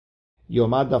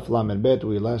Yomad Flamed Bet,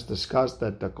 we last discussed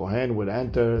that the Kohen would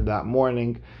enter that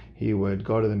morning. He would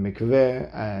go to the mikveh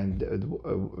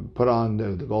and put on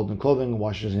the golden clothing,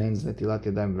 wash his hands, netilat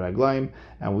yadayim v'raglayim.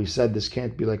 And we said this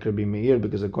can't be like Rabbi Meir,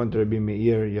 because according to Rabbi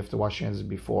Meir, you have to wash your hands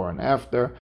before and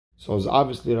after. So it's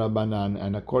obviously Rabbanan,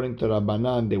 and according to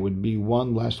Rabbanan, there would be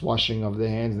one last washing of the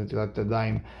hands, netilat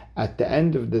yadayim, at the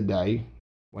end of the day,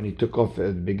 when he took off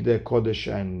Bigdei Kodesh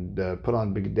and put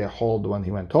on Bigdei Hol, the one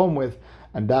he went home with,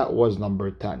 and that was number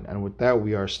 10. And with that,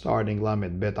 we are starting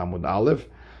Lamed Bet Amud Aleph,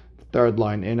 third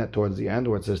line in it towards the end,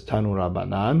 where it says Tanu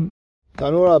Rabbanan.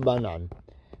 Tanu Rabbanan.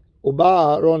 Uba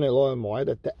Aharon el Oel Moed.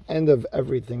 At the end of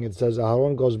everything, it says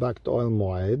Aharon goes back to Oel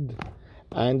Moed.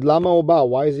 And Lama Uba,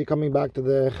 why is he coming back to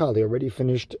the Echal? He already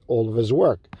finished all of his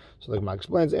work. So the Gemara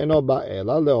explains, Eno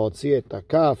ba'ela leotzi et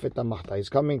hakaf et hamachta. He's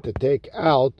coming to take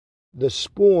out the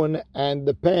spoon and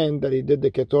the pan that he did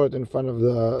the ketoret in front of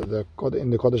in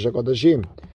the Kodesh HaKodeshim.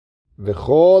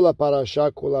 V'chol parasha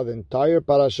kula, the entire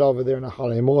parasha over there in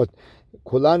Halimot,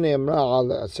 kula ne'emra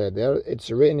al seder.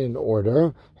 It's written in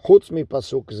order, chutz mi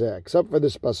pasuk zeh, except for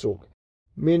this pasuk.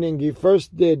 Meaning he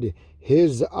first did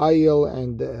his aisle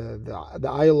and the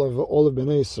aisle of all of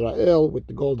Bnei Israel with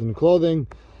the golden clothing,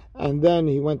 and then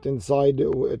he went inside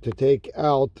to take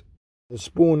out the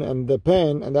spoon and the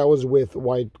pan, and that was with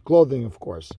white clothing, of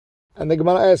course. And the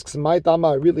Gemara asks, "My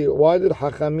Tama, really, why did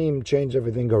Hachamim change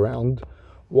everything around?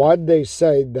 Why did they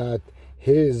say that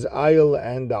his aisle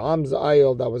and the Am's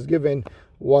aisle that was given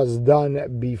was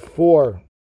done before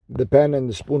the pan and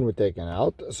the spoon were taken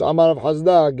out?" So Amar of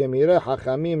Hazda, Gemire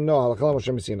Hachamim, no, Halakha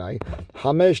Moshe Sinai,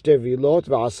 Hamesh tevilot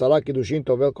ve'asara kiddushin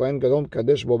tovel Kohen Gadol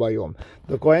kadesh bo bayom.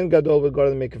 The Kohen Gadol would go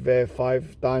to the mikveh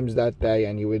 5 times that day,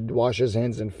 and he would wash his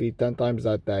hands and feet 10 times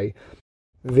that day.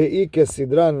 Ve'i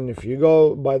kesidran, and if you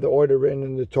go by the order written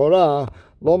in the Torah,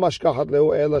 lo mashkachat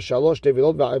lehu ela shalosh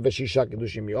tevilot ve'shisha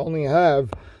kiddushim. You only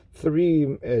have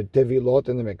 3 tevilot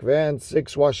in the mikveh and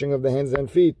 6 washing of the hands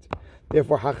and feet.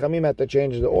 Therefore, Hachamim had to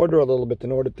change the order a little bit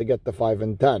in order to get the 5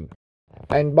 and 10.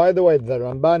 And by the way, the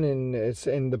Ramban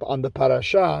on the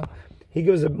parasha, he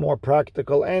gives a more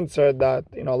practical answer that,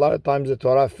 a lot of times the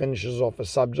Torah finishes off a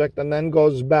subject and then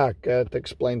goes back to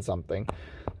explain something.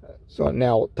 So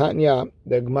now, Tanya,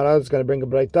 the Gemara is going to bring a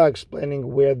braita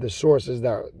explaining where the source is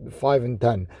there, 5 and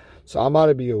 10. So Amar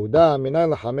Rabbi Yehuda,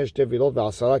 Minay lachamesh tevilot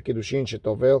ve'asara kiddushin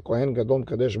shetovel Kohen Gadol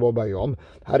kadesh bo bayom.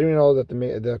 How do you know that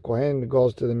the Kohen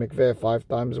goes to the mikveh 5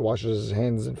 times, washes his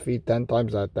hands and feet 10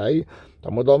 times that day?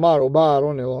 Talmud Omar, Uba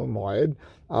Aaron el Oel Moed.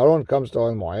 Aaron comes to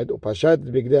Oel Moed, upashat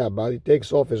bigdei abad. He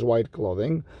takes off his white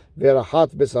clothing.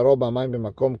 Ve'rachat besaro b'mayim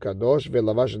b'makom kadosh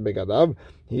ve'lavash et begadav.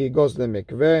 He goes to the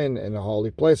mikveh in a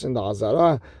holy place in the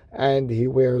Azara, and he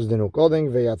wears the new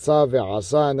clothing. Ve'yatza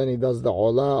ve'asa, and then he does the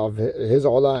olah of his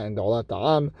olah and the olah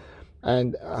ta'am.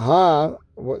 And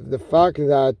the fact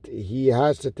that he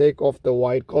has to take off the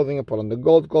white clothing and put on the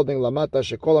gold clothing, lamata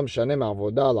shekolam shanem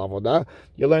avodah la'avodah.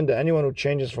 You learn that anyone who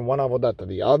changes from one avodah to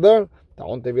the other,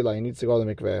 ta'on tevila, he needs to go to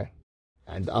the mikveh.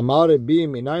 And Amar Rabbi,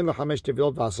 minayin lachamesh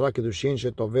tevilot v'asra kiddushin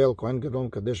shetovel Kohen Gadol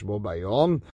kadesh bo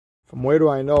bayom. From where do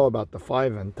I know about the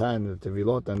 5 and 10, the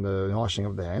tevilot and the washing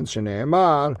of the hands?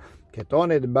 Shneimar,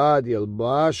 ketonet bad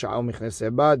yilbash, au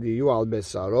michnese bad yiyu al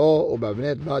besaro,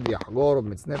 ubavnet bad yachgor,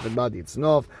 umitznefet bad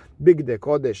yitznof, bigdei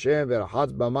kodesh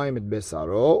ve'rachatz b'mayim et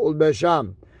besaro,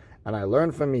 ulbesham. And I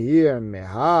learned from here,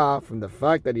 meha, from the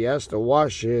fact that he has to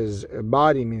wash his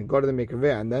body, meaning go to the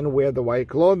mikveh, and then wear the white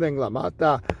clothing,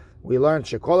 lamata. We learned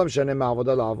shekolam shanem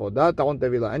avodah la'avodah ta'on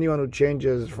tevila. Anyone who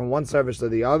changes from one service to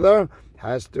the other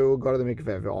has to go to the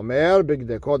mikveh. Ve'omer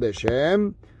bigdei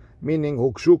kodeshem, meaning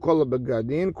hukshu kol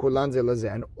begadin kulan ze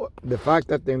lezeh. And the fact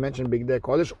that they mentioned bigdei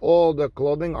kodesh, all the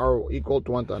clothing are equal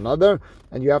to one another,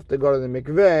 and you have to go to the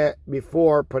mikveh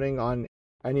before putting on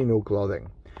any new clothing.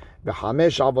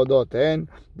 V'chamesh avodot, and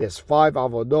there's 5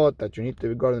 avodot that you need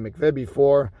to go to the mikveh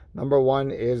before. Number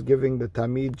 1 is giving the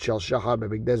tamid shel shachar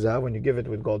bebigdei zahav, when you give it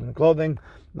with golden clothing.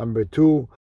 Number 2,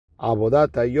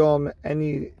 avodat hayom,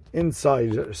 any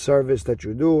inside service that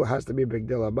you do has to be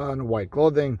bigdei laban, white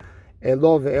clothing.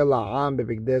 Elo ve'ela am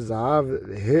bebigdei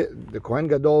zahav, the Kohen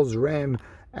Gadol's ram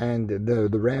and the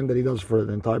ram that he does for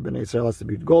the entire Bnei Israel has to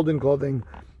be golden clothing.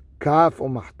 Kaf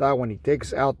umachta, when he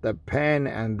takes out the pan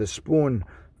and the spoon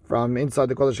from inside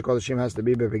the Kodesh HaKodeshim has to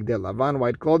be bebigdei lavan,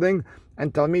 white clothing.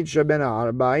 And Talmid Sheben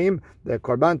HaArbaim, the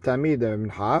Korban Tamid, the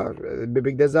Mincha,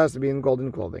 bebigdei zahav has to be in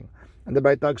golden clothing. And the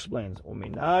Baita explains,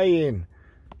 Uminayin,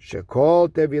 Shekol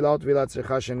Tevilah Tvilah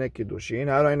Tzricha Shene Kiddushin.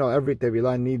 How do I know every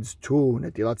Tevilah needs 2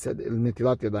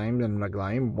 netilat yadayim and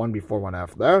raglayim, one before, one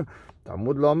after?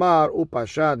 Talmud Lomar,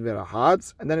 Upashat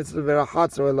Verachatz, and then it's the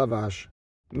Verachatz or Lavash.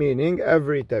 Meaning,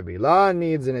 every tevilah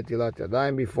needs a netilat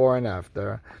yadayim before and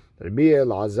after. Rabbi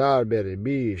Elazar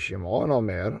beRabbi Shimon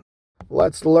Omer.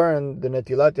 Let's learn the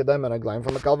netilat yadayim and raglayim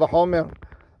from the Kal Vachomer.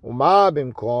 Uma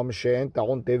bimkom she'en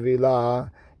ta'un tevilah.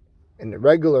 In the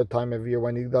regular time of year,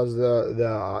 when he does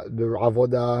the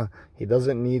avodah, he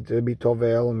doesn't need to be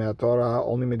tovel me'atorah,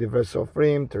 only medivrei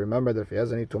sofrim, to remember that if he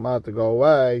has any tumah to go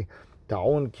away,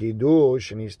 ta'un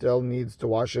kiddush, and he still needs to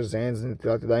wash his hands in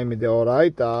netilat yadayim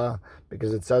mideoraita,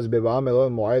 because it says beba'am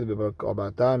elon moed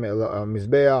bebatam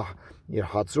mizbeach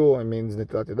yirchatzu, it means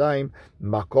netilat yadayim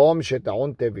makom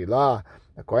she'ta'un tevilah.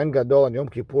 The Kohen Gadol on Yom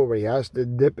Kippur, where he has to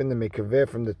dip in the mikveh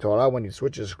from the Torah when he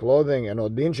switches clothing, and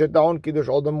odin shetaon kiddush,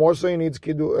 all the more so he needs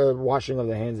washing of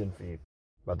the hands and feet.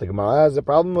 But the Gemara has a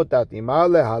problem with that. Imar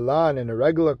lehalan, in a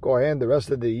regular Kohen, the rest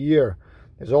of the year,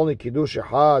 there's only kiddush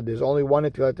echad, there's only one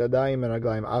netilat yadayim and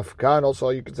raglayim. Afkan, also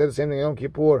you could say the same thing on Yom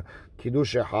Kippur,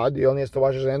 kiddush echad, he only has to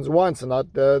wash his hands once, and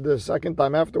not the second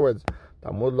time afterwards.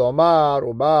 Talmud lomar,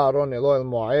 uba aron elo el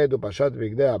moed, upashat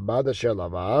bigdei abad asher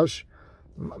lavash.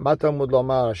 Why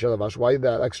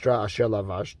that extra asher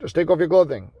lavash? Just take off your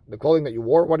clothing. The clothing that you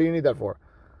wore, what do you need that for?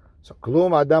 So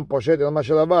klum adam poshet el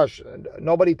asher lavash.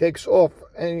 Nobody takes off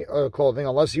any clothing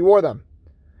unless he wore them.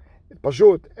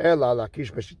 Pashut ela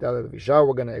lakish b'shita levisha.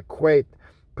 We're going to equate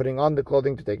putting on the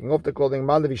clothing to taking off the clothing.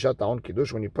 Ma levisha ta'on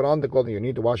kiddush. When you put on the clothing, you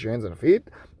need to wash your hands and feet.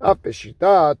 Af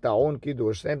b'shita ta'on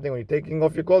kiddush. Same thing when you're taking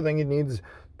off your clothing, it needs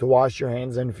to wash your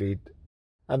hands and feet.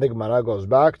 And the Gemara goes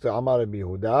back to Amar Rabbi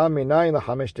Yehuda, Minayin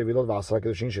lachamesh tevilot v'asara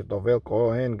kiddushin shetovel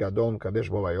Kohen Gadol Kadesh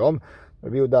bo bayom.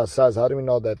 Rabbi Yehuda says, how do we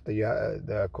know that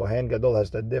the Kohen Gadol has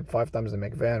to dip 5 times in the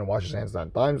mikveh and wash his hands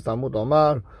 9 times? Talmud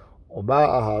Omar, Uba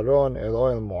Aharon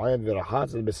Eloi el Moed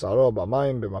v'rachatz el besaro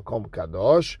b'mayim b'makom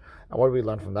kadosh. And what do we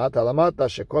learn from that? Halamata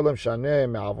shekolem shaneh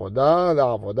me'avodah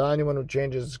le'avodah. Anyone who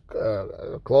changes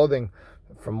clothing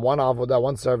from one avodah,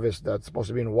 one service that's supposed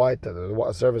to be in white, to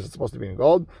the service that's supposed to be in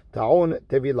gold, ta'un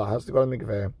tevilah, has to go to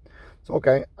mikveh. So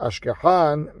okay,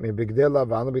 ashkehan mibigdei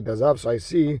lavan b'dazav. So I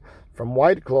see from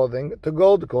white clothing to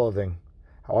gold clothing.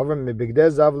 However,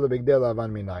 mibigdei zav lebigdei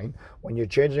lavan minayin. When you're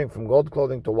changing from gold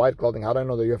clothing to white clothing, how do I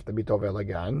know that you have to be tovel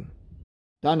again?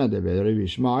 Tana de Rabbi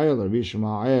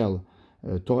Ishmael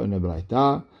taught in the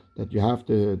Braita that you have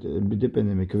to dip in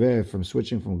the mikveh from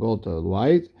switching from gold to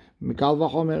white. Mikal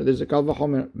vachomer, there's a kal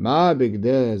vachomer. Ma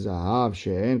bigdei zahav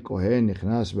she'en kohen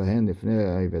nichnas behen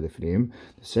lifnei v'lifnim.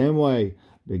 The same way,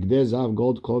 bigdei zahav,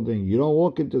 gold clothing, you don't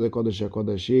walk into the kodesh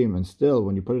hakodashim, and still,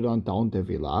 when you put it on ta'un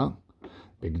tevilah,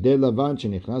 bigdei lavan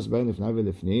shenichnas behen lifnei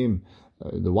v'lifnim,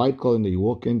 the white clothing that you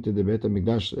walk into the Beit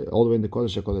HaMikdash, all the way in the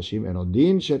kodesh hakodashim, and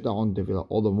odin she'ta'un tevilah,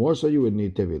 all the more so you would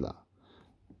need tevilah.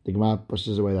 The Gemara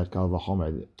pushes away that kal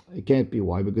vachomer. It can't be.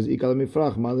 Why? Because ikal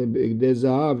mifrach mali bigdei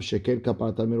zahav shekel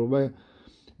kaparatan merubeh.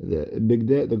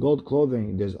 The gold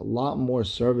clothing, there's a lot more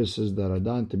services that are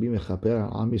done to be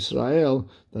mechaper on Israel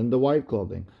than the white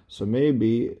clothing. So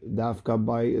maybe dafka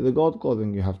by the gold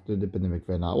clothing you have to dip in the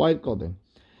mikveh, not white clothing.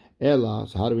 Ela,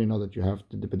 so how do we know that you have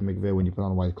to dip in the mikveh when you put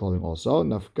on white clothing also?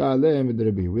 Nafka le'em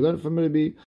Rabbi. We learned from Rabbi.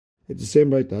 It's the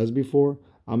same right as before.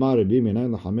 Amar Rabbi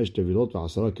minayin lachamesh tevilot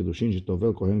v'asara kiddushin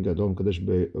shetovel Kohen Gadol Kadesh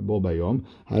bo bayom.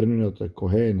 How do we know that the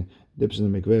Kohen dips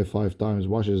in the mikveh 5 times,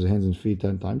 washes his hands and feet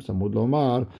 10 times? Talmud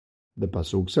lomar, the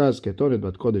pasuk says, ketoret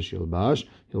bat kodesh yilbash,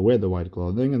 he'll wear the white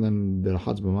clothing, and then the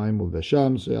rachatz b'mayim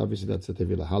uvesham. So obviously that's the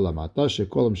tevilah. Halamata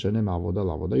shekolam shenem avodah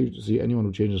lavodah. You see anyone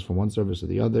who changes from one service to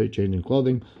the other, changing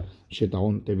clothing,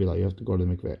 shetaun tevilah. You have to go to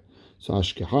the mikveh. So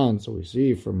ashkehan, so we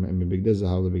see from bigdei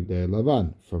zahav lebigdei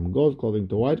lavan, from gold clothing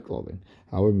to white clothing.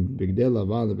 However, bigdei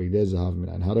lavan lebigdei zahav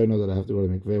minan. How do I know that I have to go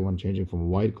to mikveh when changing from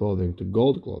white clothing to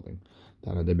gold clothing?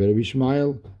 Tana de Rabbi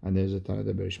Ishmael, and there's a Tana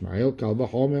de Rabbi Ishmael, kal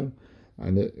vachomer,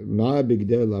 and ma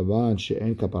bigdei lavan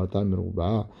she'en kaparatan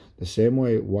merubah. The same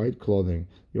way, white clothing,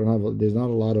 you don't have. There's not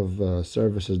a lot of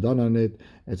services done on it.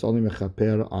 It's only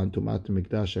mechaper on tumat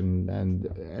mikdash and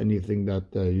anything that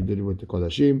you did with the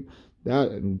kodashim.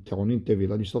 That and ta'onin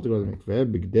tevilah, you still have to go to the mikveh.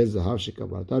 Bigdei zahav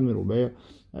shekaparatan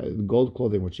merubah, gold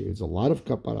clothing, which is a lot of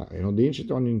kapara. You know, the ancient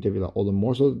ta'onin tevilah, all the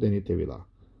more so that they need tevilah.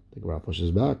 The Gemara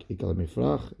pushes back. Ikal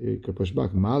mifrach, you could push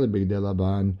back. Ma bigdei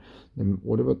laban.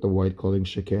 What about the white clothing?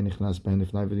 Sheken nichnas behen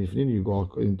lifnei v'lifnim. You go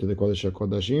into the kodesh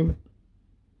hakodashim.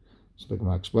 So the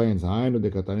Gemara explains.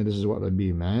 This is what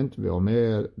Rabbi meant.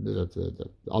 Ve'omer, the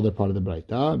other part of the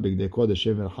Braita. Bigdei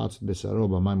kodeshim v'rachatz besaro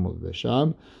b'mayim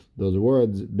v'sham. Those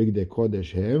words, bigdei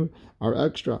kodeshim, are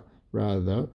extra.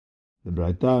 Rather, the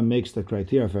Braita makes the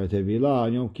criteria for tevilah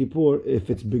on Yom Kippur. If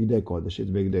it's bigdei kodesh, it's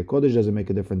bigdei kodesh. Doesn't make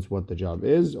a difference what the job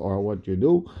is or what you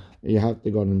do. You have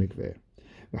to go to the mikveh.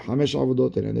 Hamesh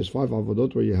avodot, and there's 5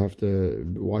 avodot where you have to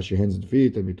wash your hands and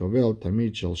feet, and bitovel,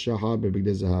 tamid shel shachar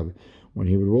bebigdei zahav. When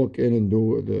he would walk in and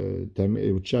do the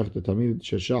tamid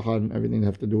shel shachar, and everything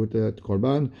have to do with the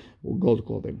korban, gold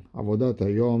clothing. Avodat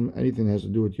hayom, anything that has to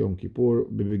do with Yom Kippur,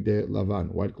 bebigdei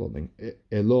lavan, white clothing.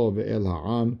 Elo ve'el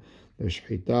ha'am, the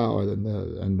shechita,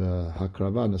 and the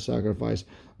hakrava, the sacrifice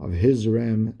of his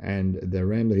ram and the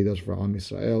ram that he does for Am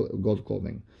Yisrael, gold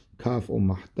clothing. Kaf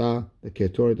mahta, the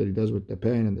ketoret that he does with the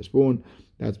pan and the spoon,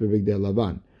 that's bebigdei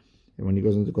lavan. And when he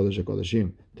goes into Kodesh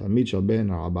HaKodeshim, Tamid shel ben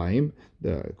ha'abayim,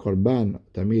 the korban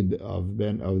tamid of the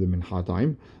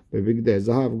mincha bebigdei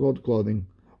zahav, gold clothing.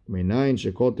 Minayin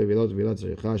shekol tevilot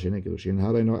tzricha shenei kiddushin.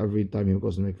 How do I know every time he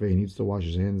goes to the mikveh he needs to wash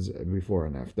his hands before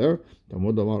and after?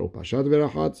 Talmud Amar upashat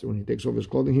verachatz. When he takes off his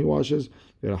clothing, he washes.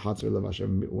 Verachatz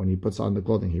v'lavash. When he puts on the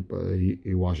clothing,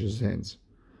 he washes his hands.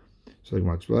 So the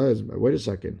Gemara explains, wait a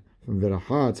second. From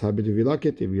verachatz habitevila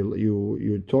ketiv.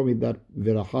 You told me that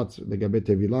verachatz the gabe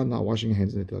tevila, not washing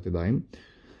hands in netilat yadayim.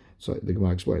 So the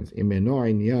Gemara explains, Imeno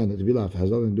inyan, that tevila has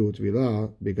nothing to do with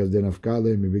tevila, because then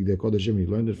afkale mibigdei kodeshim, he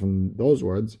learned it from those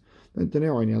words. Then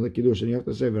teneo inyan the kiddush, and you have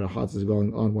to say verachatz is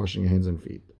going on washing your hands and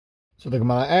feet. So the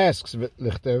Gemara asks,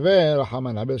 Lichteve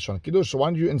rachaman abel shon kiddush. So why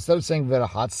don't you, instead of saying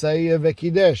verachatz, say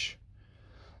vekidesh?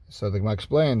 So the Gemara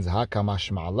explains,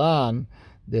 hakamash ma'alan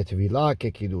the tevila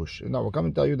ke kiddush. Now we're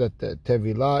coming to tell you that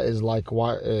tevila is like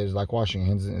washing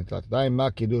hands in netilat yadayim.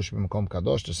 Ma kiddush b'makom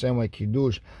kadosh. The same way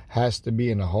kiddush has to be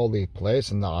in a holy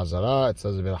place. In the Azara it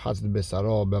says v'rachatz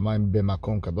b'saro b'mayim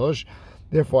b'makom kadosh.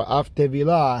 Therefore, af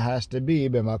tevila has to be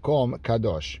b'makom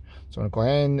kadosh. So when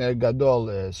Kohen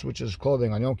Gadol switches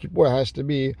clothing on Yom Kippur, it has to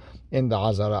be in the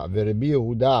Azara. V'Rebbi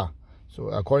Yehuda. So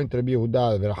according to Rabbi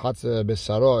Yehuda, v'rachatz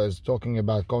b'saro is talking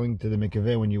about going to the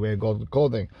mikveh when you wear gold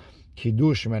clothing.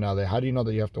 Kiddush menale. How do you know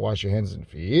that you have to wash your hands and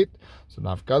feet? So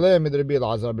nafkale mid Rabbi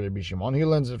Elazar b'Rabbi Shimon. He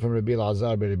learns it from Rabbi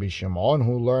Elazar b'Rabbi Shimon,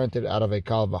 who learned it out of a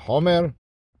Kal v'Homer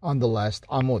on the last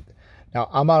Amud. Now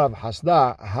Amar Rav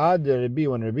Hasda had Rabbi,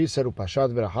 when Rabbi said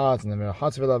upashat v'rachatz and the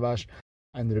verachatz v'lavash,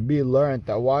 and Rabbi learned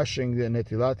that washing the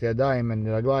netilat yadayim and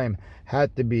raglayim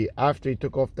had to be after he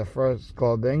took off the first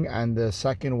clothing, and the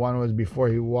second one was before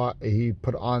he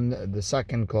put on the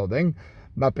second clothing.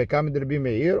 Mapekam Rabbi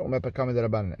Meir or Mapekam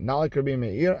Rabbanan. Not like Rabbi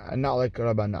Meir and not like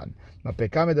Rabbanan.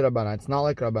 Mapekam Rabbanan. It's not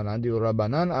like Rabbanan. The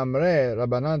Rabbanan Amre.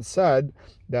 Rabbanan said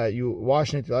that you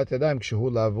wash netilat yadayim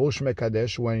kshehu lavush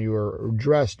mekadesh. When you are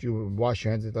dressed, you wash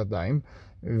your hands netilat yadayim.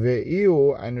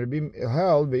 Ve'iu, and Rabbi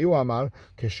held ve'iu amar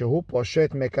kshehu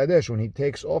poshet mekadesh. When he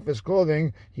takes off his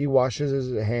clothing, he washes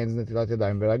his hands netilat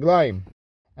yadayim v'raglayim.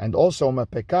 And also,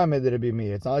 Mapekame de Rabbi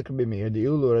Meir. It's not like Rabbi Meir. The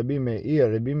Ilu Rabbi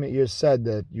Meir. Rabbi Meir said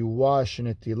that you wash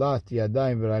netilat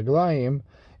yadayim v'raglayim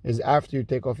is after you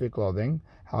take off your clothing.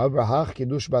 However, hach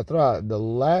kiddush batra, the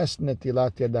last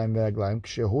netilat yadayim v'raglayim,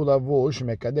 kshehu lavush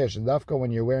mekadesh. Dafka,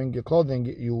 when you're wearing your clothing,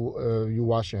 you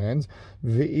wash your hands.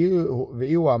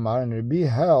 V'iu amar, and Rabbi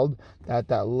held that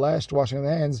last washing of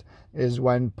the hands is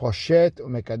when poshet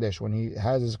mekadesh, when he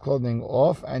has his clothing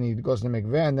off and he goes to the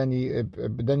mikveh, and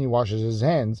then he washes his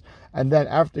hands, and then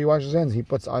after he washes his hands, he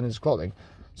puts on his clothing.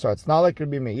 So it's not like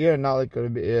Rabbi Meir, not like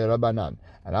Rabbanan.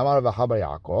 And Amar V'Chabar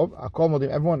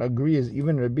Yaakov, everyone agrees,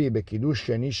 even Rabbi, Bekidush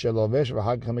Sheni Shelovesh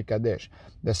V'Hag Mekadesh.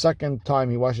 The second time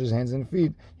he washes his hands and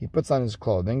feet, he puts on his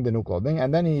clothing, the new clothing,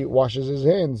 and then he washes his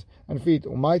hands and feet.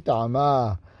 Umay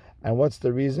ta'ama. And what's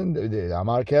the reason? The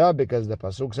Amar Kera, because the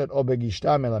pasuk said, "O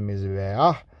begishta mela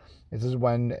mizbeach." It is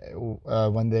when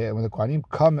the Kohanim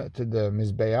come to the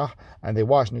mizbeach and they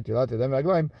wash netilat yadayim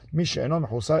v'raglayim, misha eno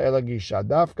mechusar ela gisha.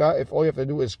 Dafka, if all you have to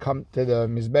do is come to the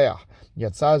mizbeach,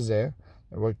 yatzazeh,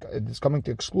 it's coming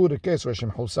to exclude a case where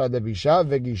shem chusar devisha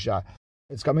vegisha.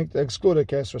 It's coming to exclude a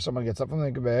case where someone gets up from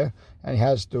the mikveh and he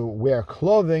has to wear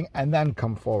clothing and then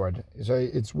come forward. So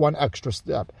it's one extra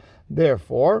step.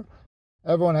 Therefore,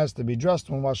 everyone has to be dressed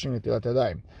when washing netilat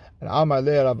yadayim. And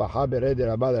Amalei Ravaha beredi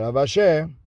Rabba de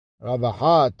Ravashe.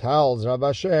 Ravaha tells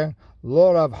Ravashe,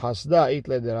 Lo Rav Hasda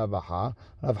itle de Ravaha.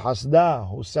 Rav Hasda,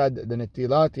 who said the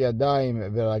netilat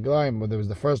yadayim v'raglayim, well, there was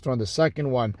the first one, the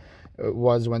second one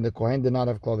was when the Kohen did not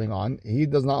have clothing on. He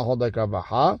does not hold like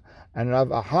Ravaha. And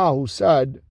Ravaha, who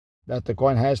said that the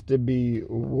Kohen has to be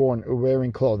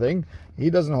wearing clothing,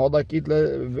 he doesn't hold like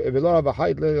itle v'lo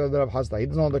Ravaha itle de Rav Hasda. He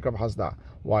doesn't hold like Rav Hasda.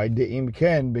 Why? De'im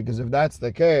ken, because if that's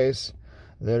the case,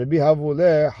 the Rabbi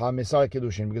Havuleh HaMisar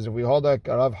Kiddushin, because if we hold like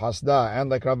Rav Hasda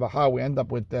and like Rav Aha, we end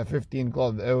up with 15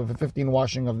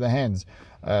 washing of the hands.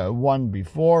 One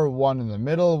before, one in the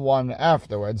middle, one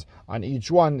afterwards. On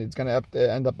each one, it's going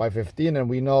to end up by 15, and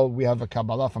we know we have a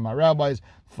Kabbalah from our rabbis,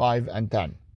 5 and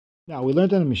 10. Now we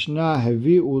learned in the Mishnah,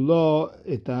 Hevi'u lo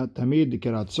et tamid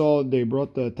keratzo. They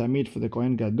brought the tamid for the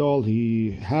Kohen Gadol. He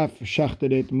half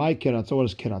shechted it. My keratzo, what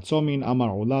does keratzo mean?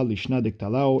 Amar ula lishna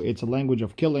diktalau. It's a language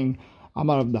of killing.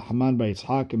 Amar of the Haman by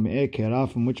Yitzhak me'e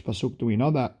kerah. From which pasuk do we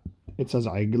know that? It says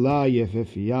Igla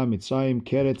yefefiya mitzrayim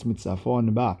keretz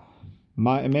mitzafon ba.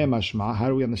 How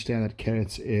do we understand that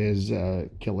keretz is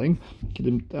killing?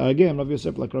 Again, Rav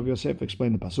Yosef, like Rav Yosef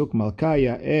explained the pasuk,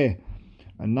 Malkaya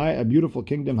a beautiful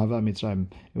kingdom, Hava Mitzrayim.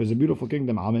 It was a beautiful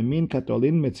kingdom.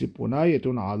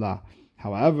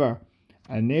 However,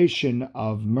 a nation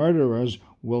of murderers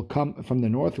will come from the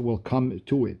north, will come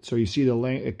to it. So you see the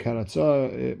keretz,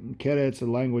 the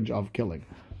language of killing.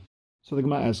 So the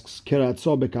Gemara asks,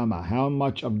 keratzo bekama, how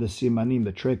much of the simanim,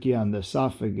 the trachea and the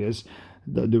esophagus,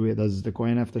 does the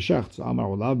Kohen have to shecht? So Amar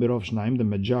Ulav berov shnaim, the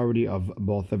majority of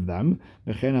both of them.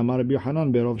 V'chein Amar Rabbi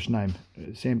Yochanan berov shnaim,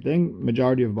 same thing,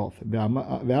 majority of both.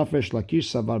 Ve'af Resh Lakish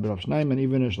savar berov shnaim, and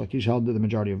even Resh Lakish held the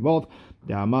majority of both.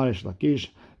 De'amar Resh Lakish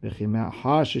v'chimeh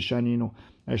ha sheshaninu.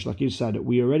 Resh Lakish said,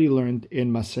 we already learned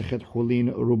in Masechet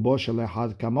Hulin rubo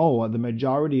shelehad kamo, the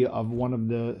majority of one of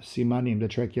the simanim, the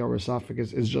trachea or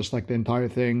esophagus, is just like the entire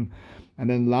thing. And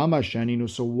then Lama Shaninu,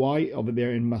 so why over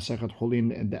there in Masechet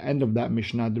Hulin, at the end of that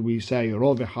Mishnah, did we say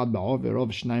Rov Echad Ba'ov,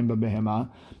 Rov Shnaim B'Behema,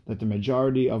 that the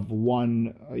majority of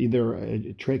one, either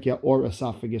a trachea or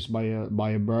esophagus by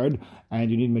a bird,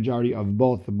 and you need majority of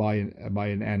both by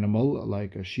an animal,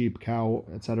 like a sheep, cow,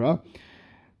 etc.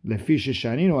 Lefish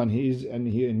Shaninu, and he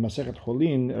in Masechet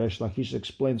Hulin, Resh Lakish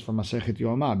explains from Masechet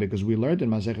Yoma, because we learned in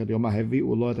Masechet Yoma, Hevi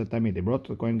ulot tamid. They brought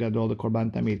to the Kohen Gadol the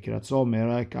korban tamid, kiratzo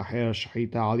merek aher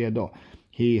shchita al yado.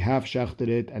 He half shechted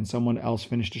it, and someone else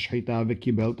finished the shchita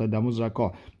v'kibel tadamu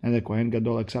zako, and the Kohen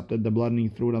Gadol accepted the blood and he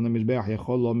threw it on the mizbeach.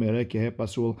 Yechol lo merek yehe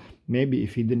pasul. Maybe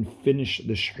if he didn't finish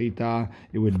the shchita,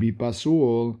 it would be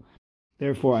pasul.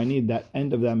 Therefore, I need that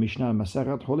end of that Mishnah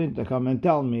Masechet Hulin to come and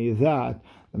tell me that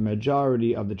the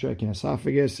majority of the trachea and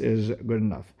esophagus is good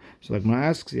enough. So like Gemara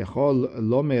asks, Yachol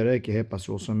lo merek yehe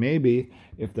pasul. So maybe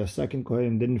if the second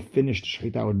Kohen didn't finish the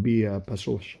shechita, it would be a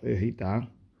pasul shechita.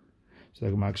 So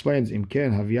the Gemara explains, Im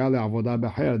ken havia le'avodah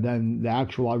b'cher, then the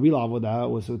actual real avodah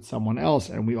was with someone else,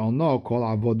 and we all know kol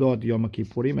avodot Yom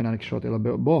Kippurim and anekshot ela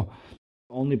bo.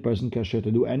 The only person kasher to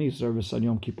do any service on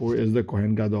Yom Kippur is the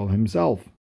Kohen Gadol himself.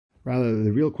 Rather,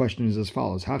 the real question is as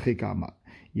follows: Hachikama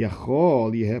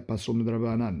yachol yehe pasul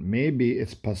midrabanan. Maybe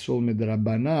it's pasul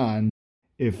midrabanan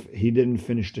if he didn't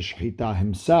finish the shechita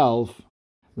himself.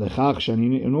 That's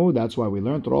why we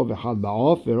learned Rov Echad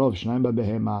Ba'of V'Rov Shnaim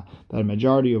B'Behema, that a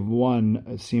majority of one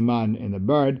siman in the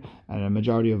bird and a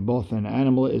majority of both in an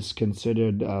animal is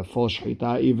considered full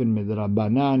shechita. Even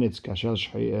midrabanan, it's kasher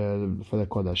for the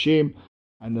kodashim.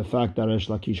 And the fact that Resh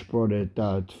Lakish brought it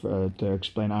to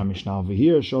explain our Mishnah over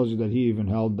here shows you that he even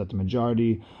held that the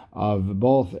majority of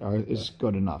both is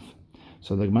good enough.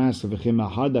 So the Gemara says, so if there's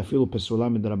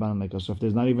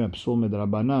not even a psul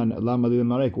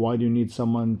midrabanan, why do you need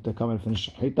someone to come and finish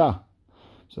shechita?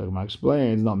 So the Gemara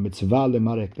explains, not mitzvah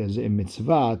lemarek, there's a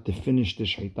mitzvah to finish the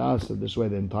shechita, so this way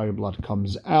the entire blood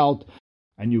comes out,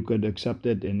 and you could accept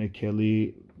it in a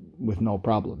keli with no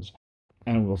problems.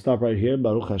 And we'll stop right here.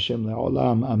 Baruch Hashem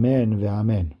le'olam. Amen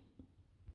ve'amen.